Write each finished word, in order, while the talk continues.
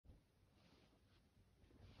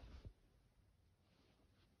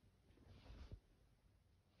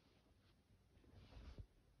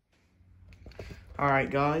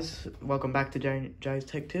Alright guys, welcome back to Jay's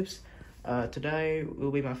Tech Tips. Today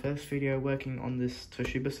will be my first video working on this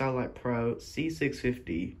Toshiba Satellite Pro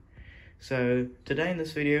C650. So today in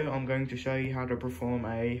this video I'm going to show you how to perform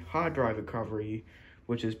a hard drive recovery,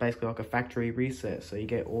 which is basically like a factory reset, so you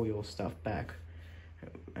get all your stuff back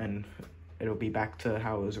and it'll be back to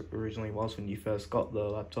how it originally was when you first got the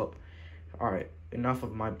laptop. Alright, enough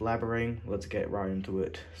of my blabbering, let's get right into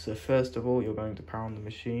it. So first of all, you're going to power on the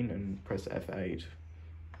machine and press F8.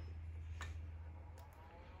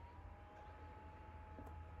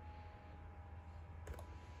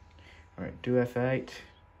 Alright, do F8.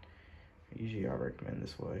 Usually I recommend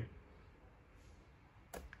this way.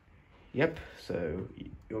 Yep, so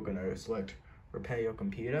you're going to select repair your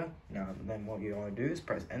computer. Now then what you want to do is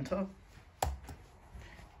press enter.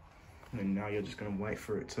 And now you're just going to wait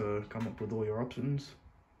for it to come up with all your options.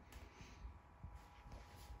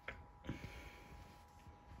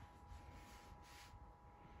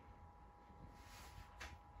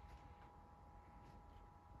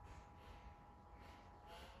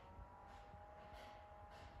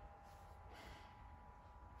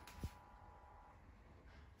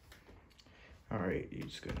 Alright, you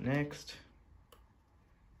just go next.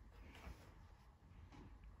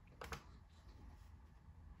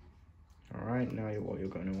 Alright, now what you're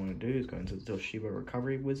going to want to do is go into the Toshiba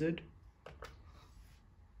Recovery Wizard.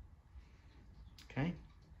 Okay.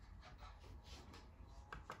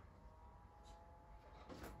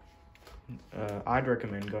 I'd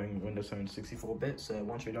recommend going Windows Phone 64-bit, so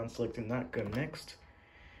once you're done selecting that, go next.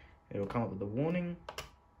 It'll come up with a warning.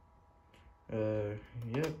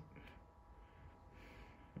 Yep.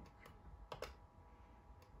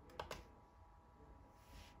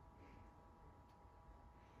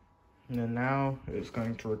 And then now it's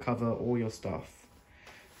going to recover all your stuff.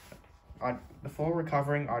 Before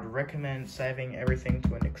recovering, I'd recommend saving everything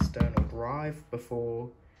to an external drive before,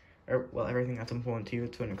 well, everything that's important to you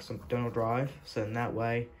to an external drive, so in that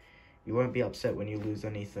way you won't be upset when you lose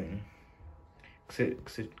anything.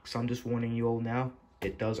 Because I'm just warning you all now,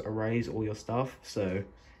 it does erase all your stuff, so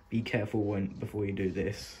be careful before you do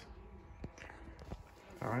this.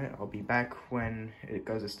 Alright, I'll be back when it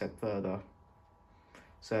goes a step further.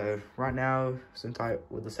 So right now,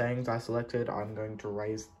 with the settings I selected, I'm going to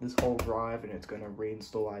erase this whole drive and it's going to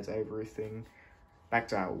reinstalize everything back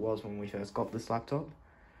to how it was when we first got this laptop.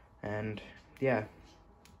 And yeah,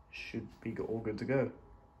 should be all good to go.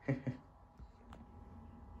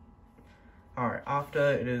 Alright,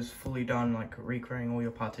 after it is fully done, like recreating all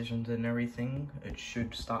your partitions and everything, it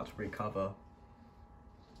should start to recover.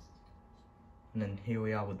 And then here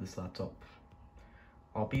we are with this laptop.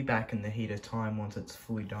 I'll be back in the heat of time once it's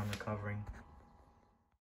fully done recovering.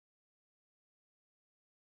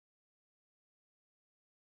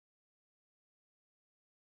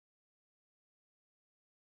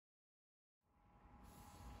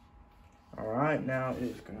 Alright, now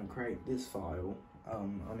it's going to create this file.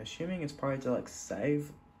 I'm assuming it's probably to like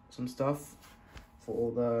save some stuff for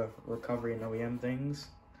all the recovery and OEM things.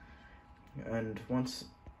 And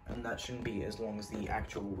that shouldn't be as long as the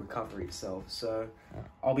actual recovery itself. So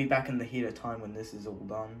I'll be back in the heat of time when this is all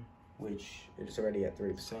done, which it's already at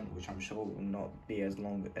 3%, which I'm sure will not be as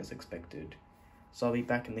long as expected. So I'll be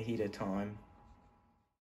back in the heat of time.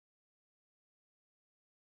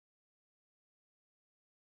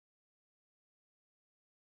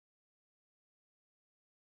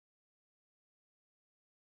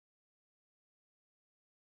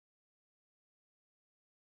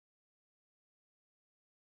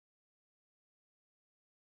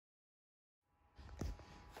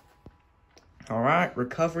 Alright,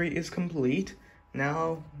 recovery is complete.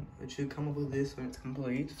 Now it should come up with this when it's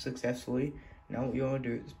complete successfully. Now what you want to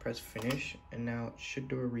do is press finish, and now it should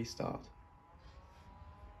do a restart.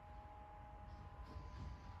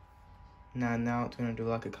 Now it's going to do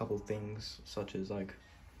like a couple things, such as like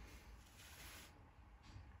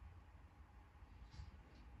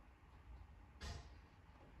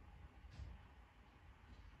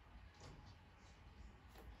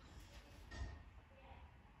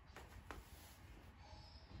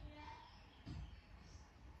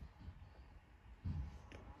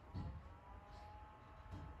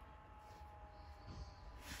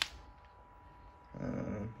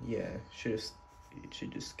yeah, it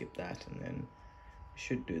should just skip that, and then it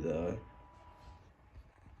should do the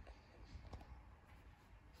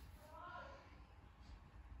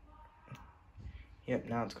yep,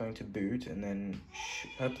 now it's going to boot, and then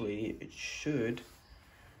hopefully it should,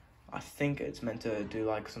 I think it's meant to do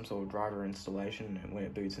like some sort of driver installation when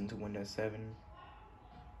it boots into Windows 7.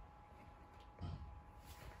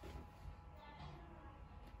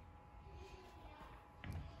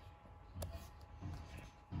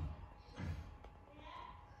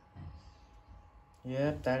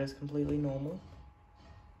 Yep, that is completely normal.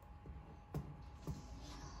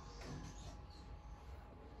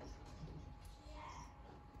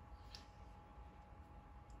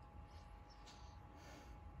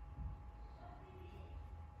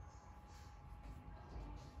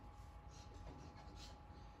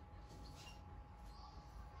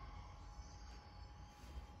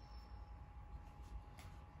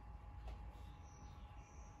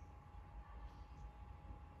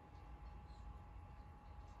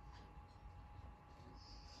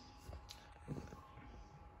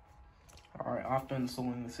 Alright, after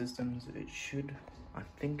installing the systems, it should, I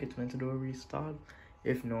think it's meant to do a restart.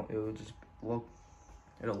 If not, it'll just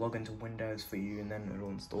log into Windows for you, and then it'll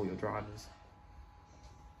install your drivers.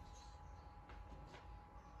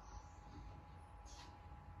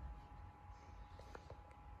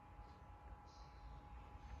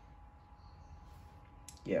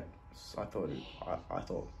 Yep, so I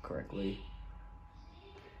thought correctly.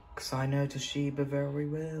 Cause I know Toshiba very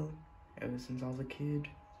well, ever since I was a kid.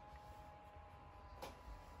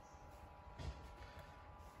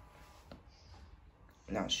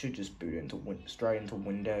 Now it should just boot into straight into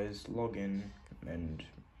Windows, log in, and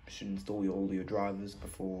should install all your drivers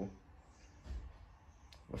before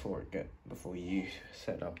you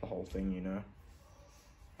set up the whole thing, you know.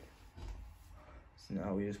 So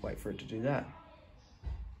now we just wait for it to do that.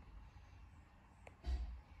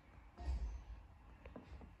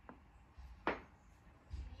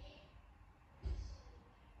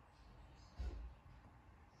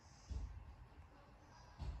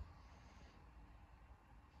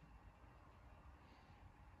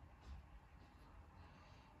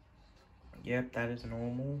 Yep, that is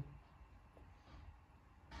normal.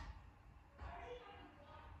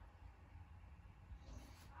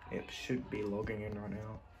 It should be logging in right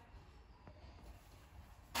now.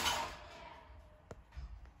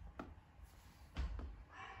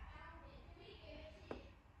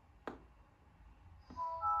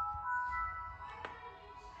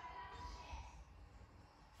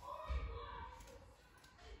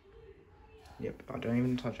 Yep, I don't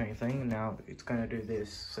even touch anything. Now it's going to do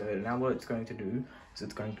this. So now what it's going to do is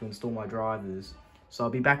it's going to install my drivers. So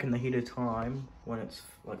I'll be back in the heater time when it's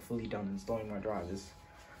like fully done installing my drivers.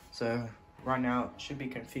 So right now it should be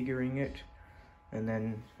configuring it, and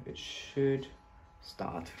then it should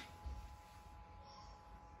start.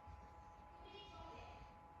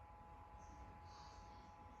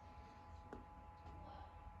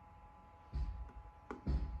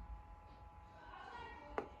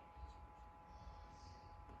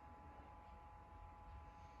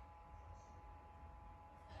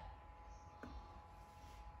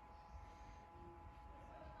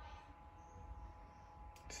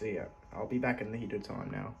 So yeah, I'll be back in the heater time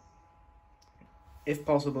now. If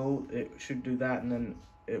possible, it should do that, and then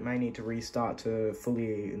it may need to restart to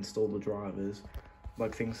fully install the drivers,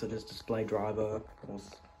 like things such as display driver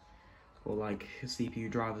or like CPU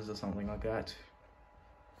drivers or something like that.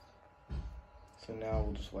 So now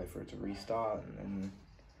we'll just wait for it to restart, and then.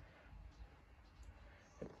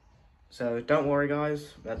 So don't worry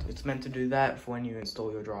guys, it's meant to do that for when you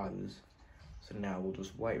install your drivers. So now we'll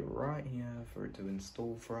just wait right here for it to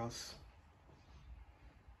install for us.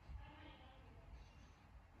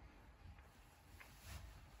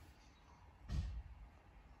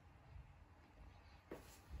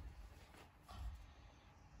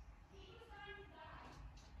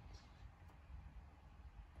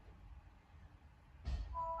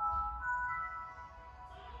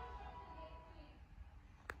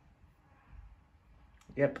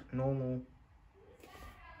 Yep, normal.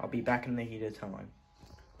 I'll be back in the heater time.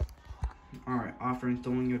 Alright, after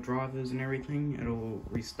installing your drivers and everything, it'll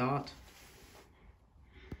restart.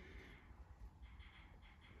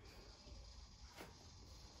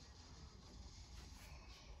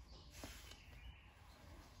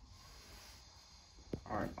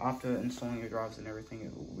 Alright, after installing your drivers and everything,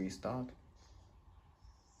 it will restart.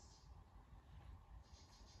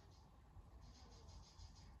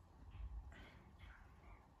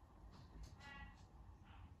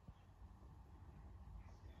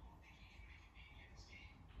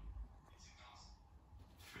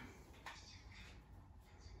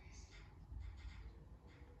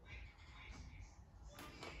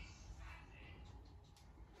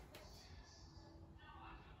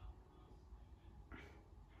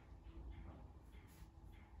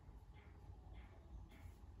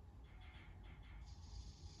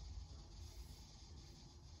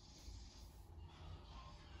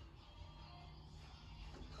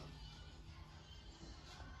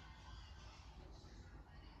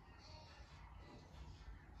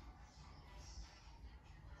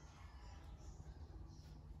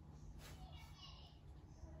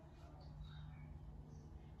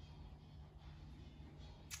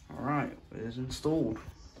 is installed.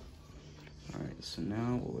 Alright, so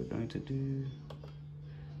now what we're going to do,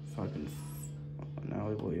 now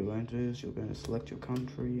what you're going to do is you're going to select your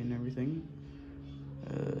country and everything.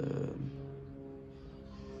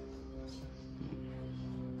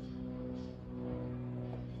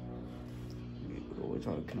 Which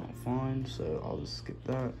I cannot find, so I'll just skip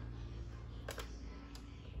that.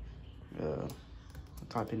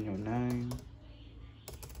 Type in your name.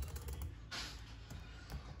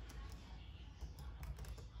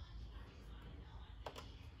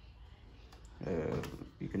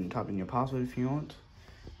 You can type in your password if you want.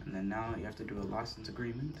 And then now you have to do a license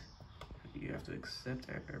agreement. You have to accept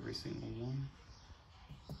every single one.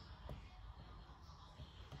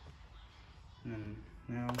 And then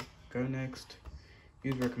now go next.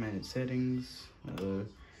 Use recommended settings.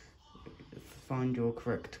 Find your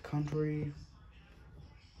correct country.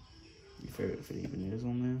 If it even is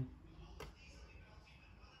on there.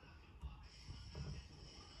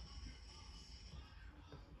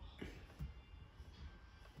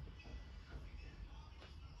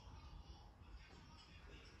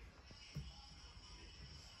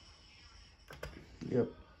 Yep,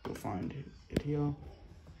 you'll find it here.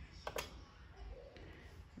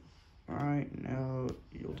 Alright, now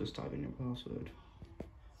you'll just type in your password.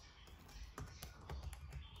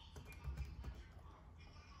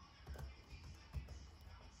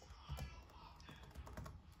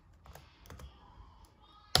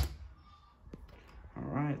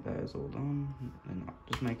 Alright, that is all done. And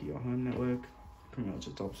just make it your home network. Pretty much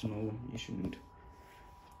it's optional, you shouldn't.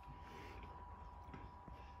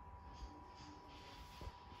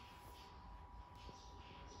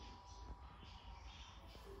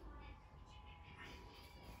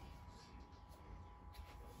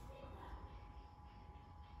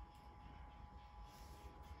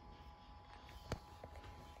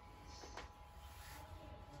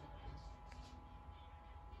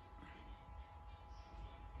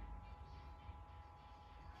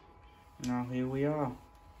 Now here we are.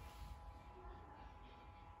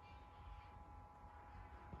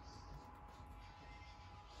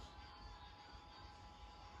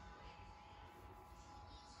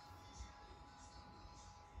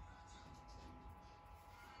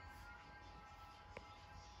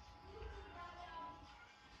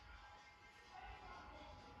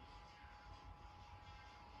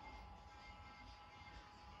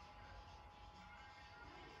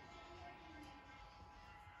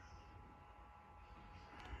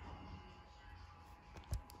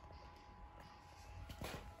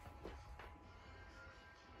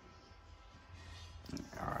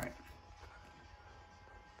 Alright.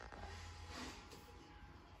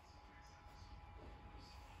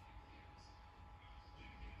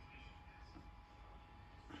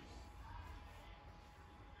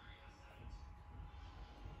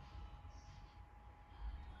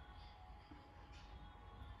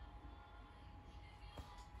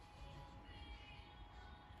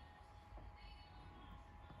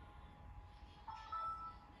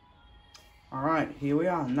 Alright, here we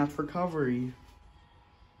are, and that's recovery.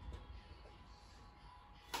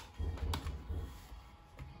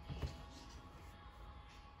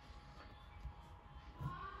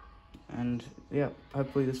 And yeah,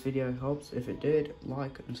 hopefully this video helps. If it did,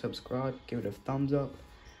 like and subscribe, give it a thumbs up.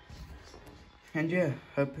 And yeah,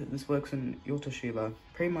 hope this works on your Toshiba.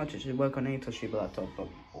 Pretty much it should work on any Toshiba laptop, but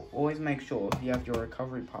always make sure you have your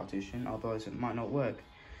recovery partition, otherwise it might not work.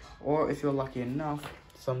 Or if you're lucky enough,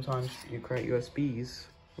 sometimes you create USBs,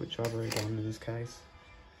 which I've already done in this case.